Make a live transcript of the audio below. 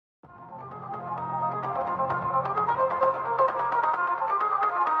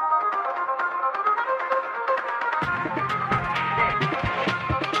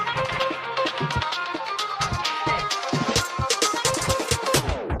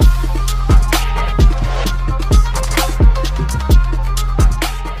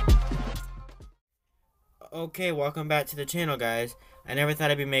Okay, welcome back to the channel, guys. I never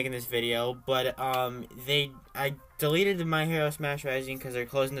thought I'd be making this video, but I deleted the My Hero Smash Rising because they're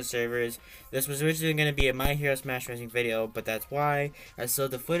closing the servers. This was originally going to be a My Hero Smash Rising video, but that's why I still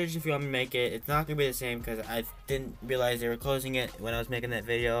have the footage if you want me to make it. It's not going to be the same because I didn't realize they were closing it when I was making that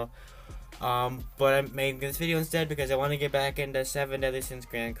video. But I'm making this video instead because I want to get back into 7 Deadly Sins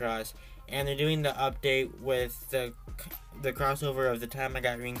Grand Cross, and they're doing the update with the crossover of the time I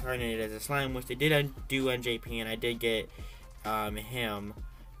got reincarnated as a slime, which they did do on JP, and I did get him.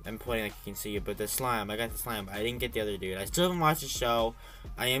 I'm pointing like you can see it, but the slime, I got the slime, but I didn't get the other dude. I still haven't watched the show.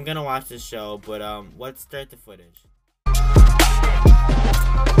 I am gonna watch the show, but let's start the footage.